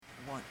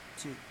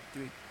two,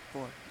 three,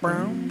 four.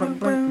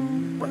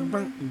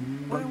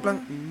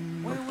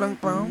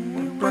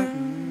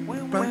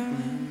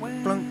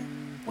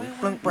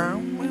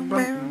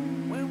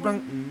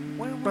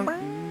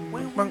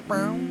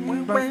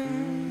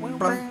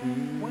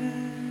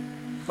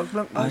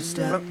 Our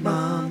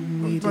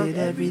stepmom, we did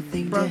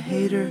everything to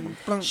hate her.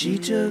 She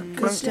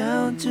took us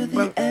down to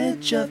the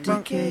edge of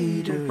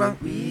Decatur.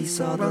 We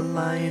saw the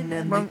lion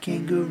and the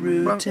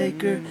kangaroo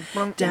take her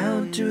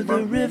down to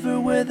the river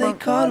where they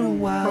caught a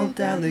wild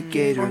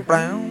alligator.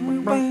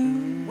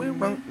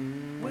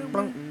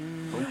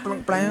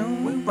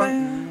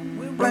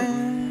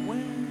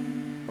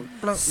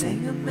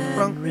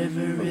 Sangamon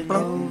River, it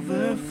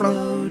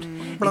overflowed.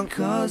 It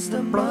caused a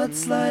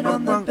mudslide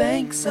on the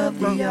banks of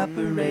the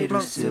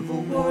operator.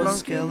 Civil War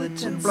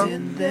skeletons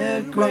in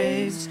their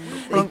graves.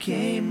 They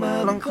came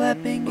up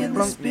clapping in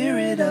the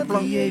spirit of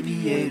the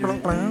aviator.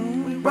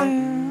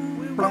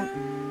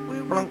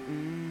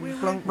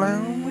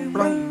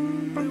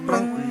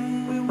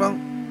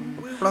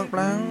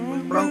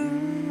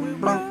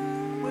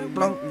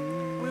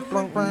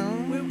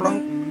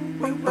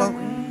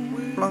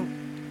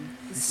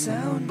 The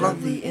sound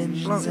of the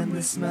engines and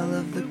the smell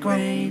of the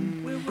grain.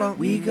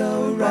 We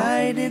go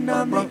riding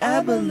on the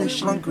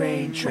abolition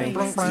grain train.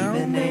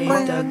 Stephen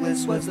A.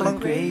 Douglas was the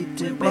great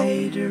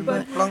debater,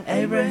 but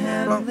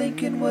Abraham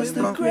Lincoln was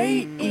the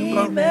great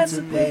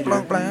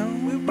emancipator.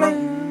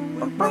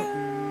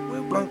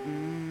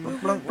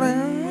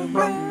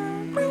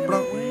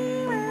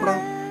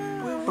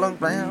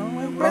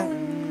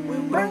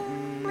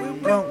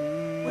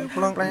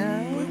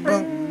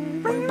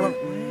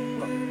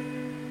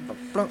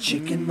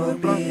 Chicken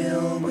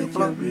mobile with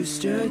your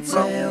rooster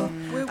tail.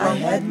 I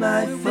had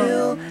my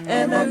fill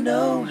and I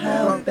know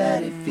how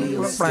bad it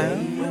feels.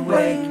 Stay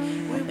awake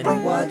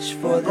and watch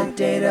for the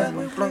data.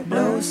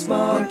 No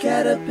small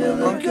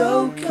caterpillar,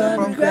 go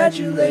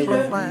congratulate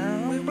her.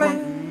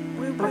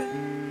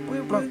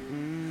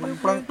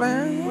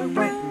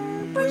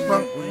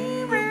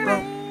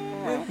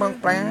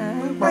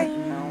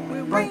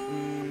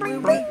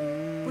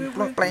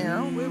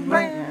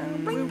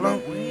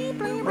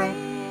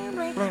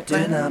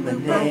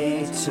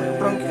 Denominator,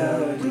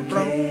 go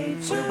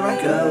Decatur,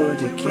 go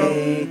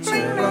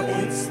Decatur,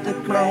 it's the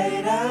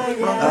great I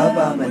am.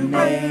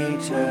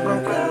 Abominator,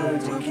 go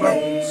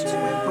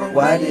Decatur,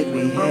 why did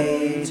we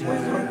hate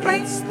her?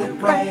 It's the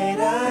great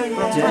I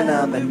am.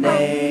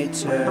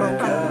 Denominator,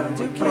 go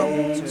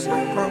Decatur,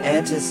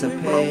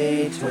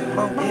 anticipate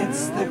her,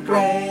 it's the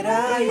great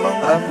I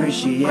am.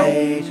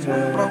 Appreciate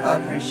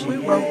her,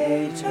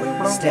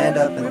 stand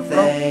up and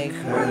thank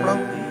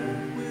her.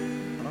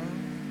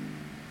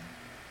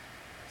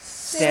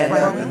 Stand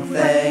up and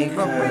thank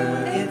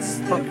her, it's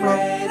the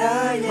great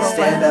I am.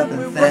 Stand up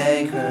and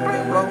thank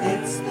her,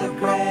 it's the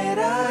great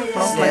I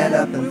am. Stand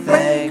up and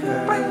thank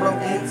her,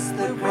 it's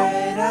the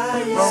great I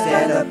am.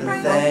 Stand up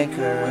and thank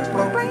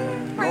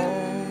her.